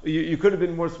baha'adafa. You could have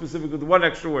been more specific with one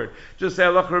extra word. Just say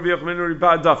halacha Rabbi Yochanan ben Nuri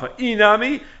ba'adafa.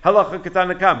 Inami halacha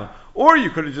katanakama. Or you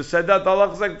could have just said that the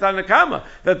halacha is like Tanakama,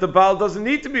 that the Baal doesn't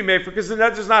need to be made for, because the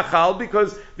neder is not chal,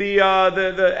 because the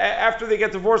after they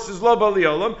get divorced is lo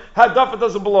baliolam, hadafa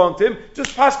doesn't belong to him.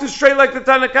 Just pass it straight like the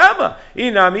Tanakama.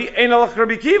 Inami ein halacha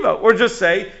Rabbi Akiva. Or just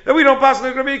say that we don't pass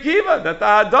like Rabbi Akiva, that the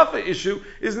hadafa issue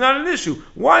is not an issue.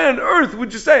 Why on earth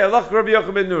would you say halacha Rabbi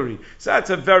Yochanan ben Nuri? So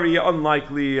that's a very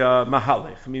unlikely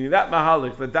mahalik. Meaning that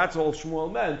mahalik, that's all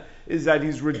Shmuel meant, is that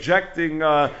he's rejecting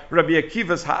Rabbi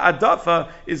Akiva's ha'adafa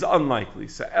is unlikely.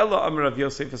 So Ella Amar Rav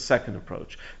Yosef, a second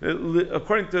approach.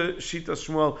 According to Shita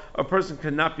Shmuel, a person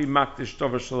cannot be makdish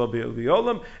davar shelo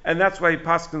b'olam, and that's why he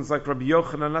paskins like Rabbi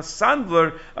Yochanan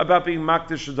Sandler about being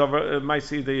makdish davar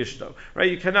Maaseh Yadei ishto.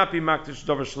 Right? You cannot be makdish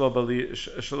davar shelo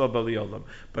b'olam.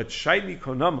 But shayni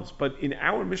konamos. But in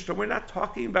our Mishnah, we're not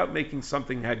talking about making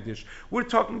something hegdish. We're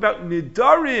talking about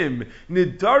Nedarim.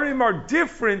 Nedarim are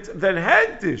different than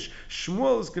hegdish.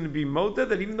 Shmuel is going to be moda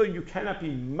that even though you cannot be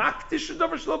makdish a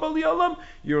davar shelo bali olam,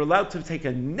 you're allowed to take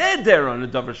a neder on a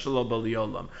davar shelo bali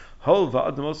olam. Also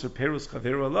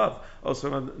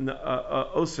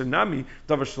nami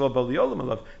davar shelo bali olam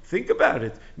alav. Think about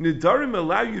it. Nedarim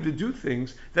allow you to do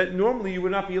things that normally you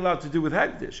would not be allowed to do with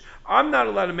hegdish. I'm not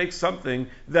allowed to make something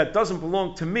that doesn't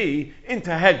belong to me into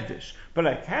hegdish. But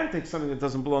I can take something that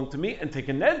doesn't belong to me and take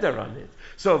a neder on it.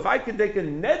 So if I can take a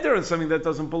neder on something that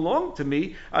doesn't belong to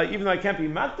me, even though I can't be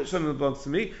makdish something that belongs to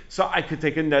me, so I could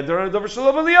take a neder on a davar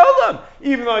shelo bali olam,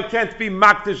 even though I can't be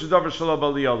makdish a davar shelo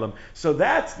bali olam. So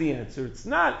that's the answer. It's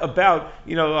not about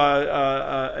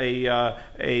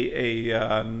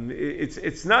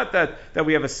it's not that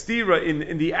we have a stira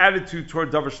in the attitude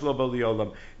toward davar shelo bali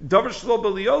olam. Davar shelo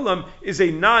bali olam is a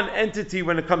non-entity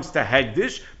when it comes to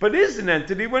hegdish, but is an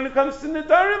entity when it comes to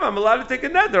Nedarim. I'm allowed to take a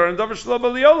neder on davar shelo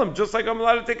bali olam, just like I'm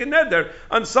allowed to take a neder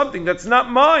on something that's not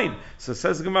mine. So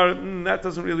says the Gemara, that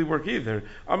doesn't really work either.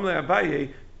 Amle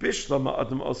Abaye, Bishlama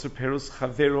Adam Osir Peros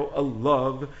Chavero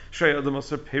Alav, Shrei Adam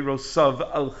Osir Peros Sav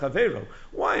Al Chavero.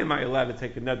 Why am I allowed to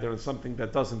take a neder on something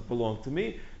that doesn't belong to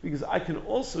me? Because I can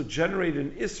also generate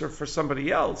an isser for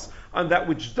somebody else on that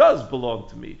which does belong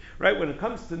to me. Right? When it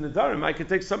comes to nedarim, I can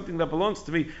take something that belongs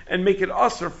to me and make it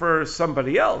usser for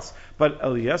somebody else. But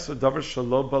Eliezer Davar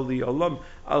Shelo Bali Olam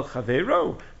Al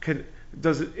Chavero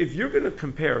if you're going to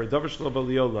compare a davar shelo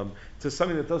bali olam to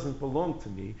something that doesn't belong to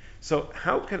me, so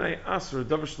how can I aser a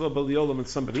davar shelo bali olam on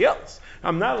somebody else?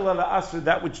 I'm not allowed to aser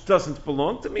that which doesn't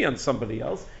belong to me on somebody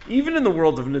else, even in the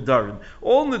world of nedarim.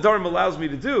 All nedarim allows me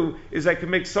to do is I can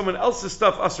make someone else's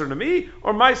stuff aser to me,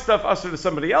 or my stuff aser to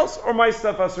somebody else, or my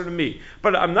stuff aser to me.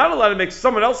 But I'm not allowed to make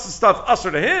someone else's stuff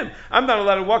aser to him. I'm not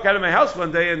allowed to walk out of my house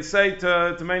one day and say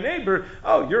to my neighbor,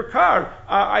 "Oh, your car,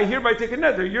 I hereby take a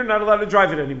neder. You're not allowed to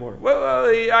drive it anymore." Well,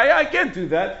 I can't do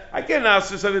that. I can't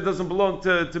ask for something that doesn't belong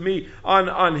to me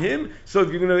on him. So if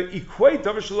you're going to equate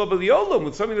davar shelo bali olam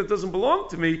with something that doesn't belong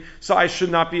to me, so I should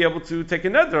not be able to take a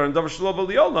neder on davar shelo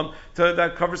bali olam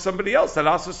that covers somebody else, that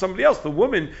asks somebody else. The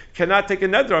woman cannot take a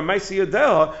neder on ma'aseh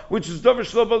yadeha, which is davar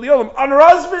shelo bali olam, on her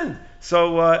husband.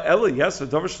 So Ella, yes, so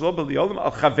davar shelo bali olam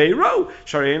al chaveiro,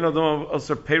 sharein adam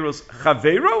also peros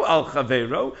chaveiro al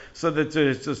chaveiro, so that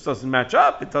it just doesn't match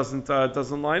up. It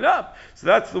doesn't line up. So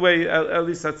that's the way. At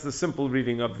least that's the simple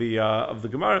reading of the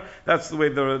Gemara. That's the way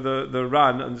the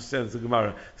Ran understands the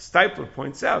Gemara. Stipler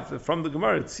points out that from the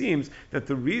Gemara it seems that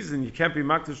the reason you can't be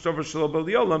makdish davar shelo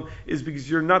bali olam is because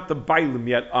you're not the bailim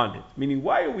yet on it. Meaning,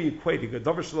 why are we equating a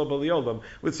davar shelo bali olam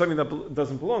with something that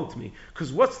doesn't belong to me?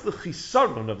 Because what's the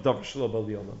chisaron of davar shelo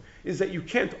bali olam is that you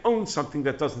can't own something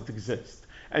that doesn't exist.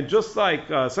 And just like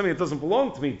something that doesn't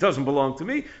belong to me doesn't belong to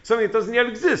me, something that doesn't yet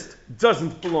exist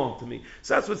doesn't belong to me.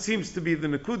 So that's what seems to be the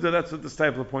Nakuda. That's what the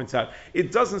Stipler points out.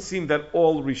 It doesn't seem that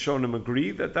all Rishonim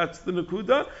agree that that's the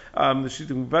Nakuda. The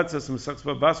Shittim Mubad says from Saks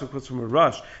Babas, quotes from a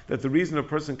Rush, that the reason a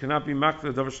person cannot be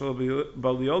makdeh davar shelo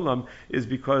bali olam is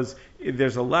because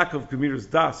there's a lack of gemiras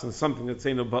das on something that's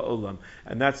eino ba'olam.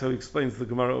 And that's how he explains the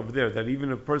Gemara over there, that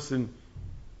even if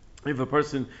a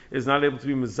person is not able to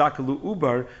be mezakalu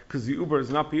ubar, because the ubar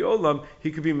is not olam, he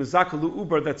could be mezakalu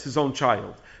ubar that's his own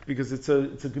child, because it's a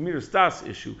gemiras das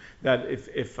issue that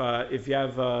if you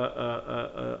have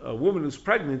a woman who's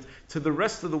pregnant, to the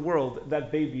rest of the world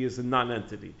that baby is a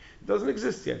non-entity. It doesn't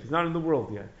exist yet. It's not in the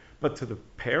world yet. But to the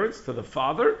parents, to the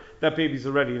father, that baby's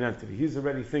already an entity. He's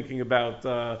already thinking about,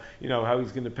 how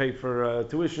he's going to pay for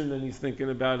tuition, and he's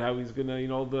thinking about how he's going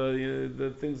to,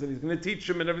 the things that he's going to teach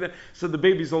him and everything. So the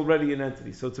baby's already an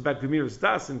entity. So it's about gemiras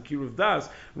das and kiruv das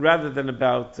rather than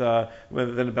about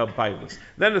bailus.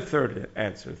 Then a third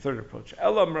approach.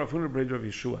 Elam Rav Huna Breder of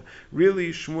Yeshua.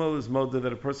 Really, Shmuel is moda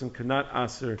that a person cannot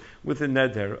aser with a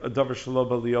neder, a davar shelo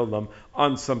bali olam,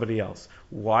 on somebody else.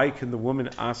 Why can the woman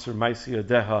aser ma'aseh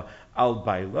yadeha al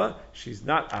baila? She's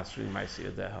not asering ma'aseh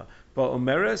yadeha. But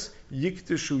omeres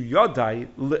yikteshu yodai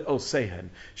le'osehen.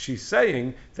 She's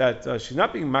saying that she's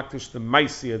not being makdish the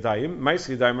ma'aseh yadayim.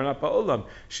 Ma'aseh yadayim are not ba'olam.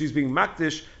 She's being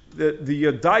makdish the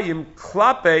yadayim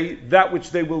klape, that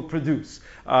which they will produce.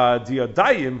 The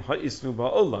yadayim ha'isnu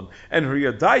ba'olam, and her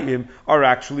yadayim are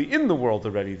actually in the world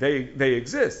already. They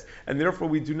exist, and therefore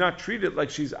we do not treat it like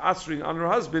she's asering on her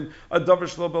husband a davar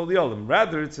shelo bali olam.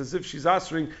 Rather, it's as if she's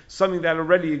asering something that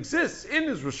already exists in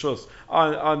his rishus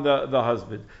on the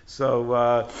husband.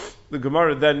 So the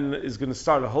Gemara then is going to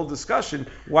start a whole discussion.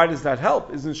 Why does that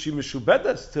help? Isn't she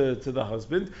mishubedas to the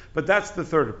husband? But that's the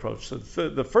third approach. So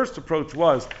the first approach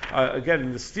was, again,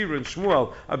 in the Stira and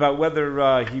Shmuel, about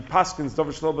whether he paskins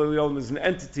Davar Shelo B'li Olam is an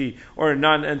entity or a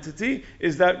non-entity,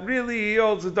 is that really he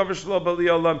holds the Davar Shelo B'li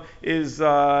Olam is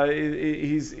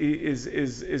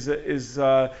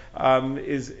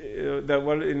that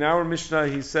what in our Mishnah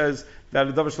he says that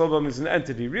a Davar Shelo B'li Olam is an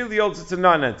entity. Really holds it's a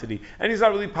non-entity. And he's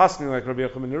not really passing like Rabbi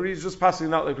Yochanan, he's just passing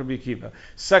not like Rabbi Akiva.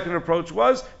 Second approach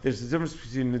was, there's a difference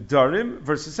between Nedarim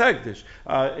versus Hegdish.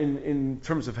 In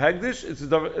terms of Hegdish, it's a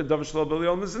Davar Shelo B'li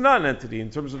Olam is a non-entity.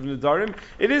 In terms of Nedarim,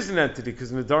 it is an entity,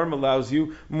 because Nedarim allows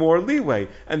you more leeway.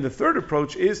 And the third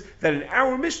approach is that in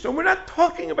our Mishnah, we're not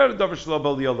talking about a Davar Shelo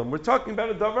B'li Olam, we're talking about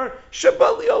a Davar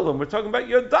Sheba Li Olam. We're talking about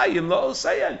Yodayim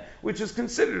La'osayan, which is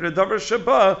considered a Davar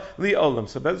Sheba Li Olam.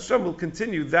 So Bez Hashem will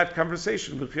continue that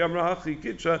conversation with Hashem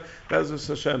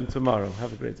tomorrow.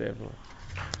 Have a great day, everyone.